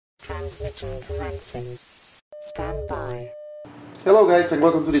Transmission commencing. Stand by. Hello guys, and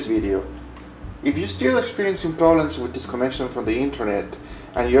welcome to this video. If you're still experiencing problems with disconnection from the internet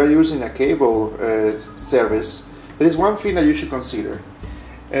and you're using a cable service, there is one thing that you should consider,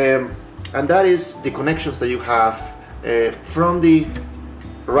 and that is the connections that you have from the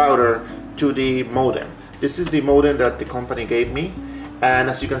router to the modem. This is the modem that the company gave me, and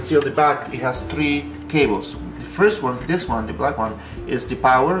as you can see on the back, it has three cables. The first one, this one, the black one, is the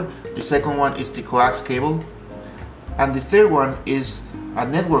power. The second one is the coax cable, and the third one is a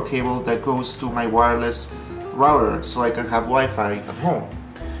network cable that goes to my wireless router so I can have Wi-Fi at home.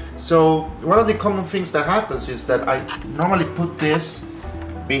 So one of the common things that happens is that I normally put this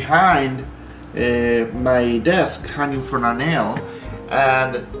behind my desk hanging from a nail,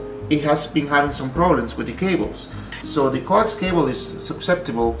 and it has been having some problems with the cables. So the coax cable is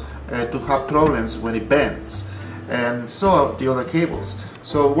susceptible to have problems when it bends, and so are the other cables.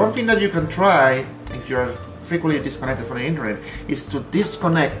 So one thing that you can try if you are frequently disconnected from the internet is to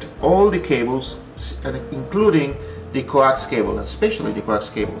disconnect all the cables, including the coax cable, especially the coax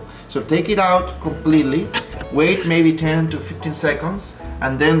cable. So take it out completely, wait maybe 10 to 15 seconds,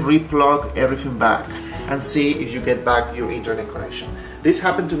 and then replug everything back and see if you get back your internet connection. This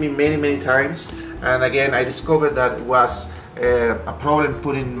happened to me many times, and again I discovered that it was a problem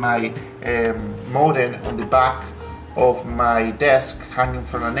putting my modem on the back of my desk hanging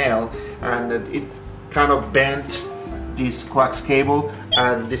from a nail, and it kind of bent this coax cable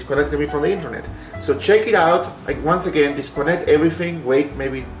and disconnected me from the internet. So check it out. Like, once again, disconnect everything, wait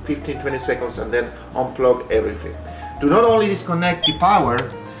maybe 15-20 seconds, and then unplug everything. Do not only disconnect the power,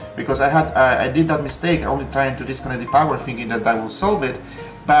 because I did that mistake, only trying to disconnect the power thinking that will solve it,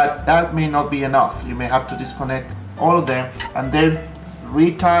 but that may not be enough. You may have to disconnect all of them and then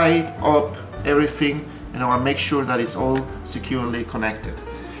retie up everything, and make sure that it's all securely connected.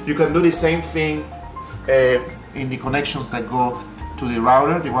 You can do the same thing in the connections that go to the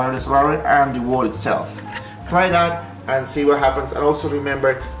router, the wireless router, and the wall itself. Try that and see what happens, and also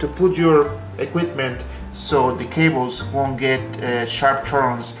remember to put your equipment so the cables won't get sharp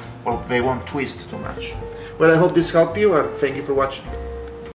turns or they won't twist too much. Well, I hope this helped you, and thank you for watching.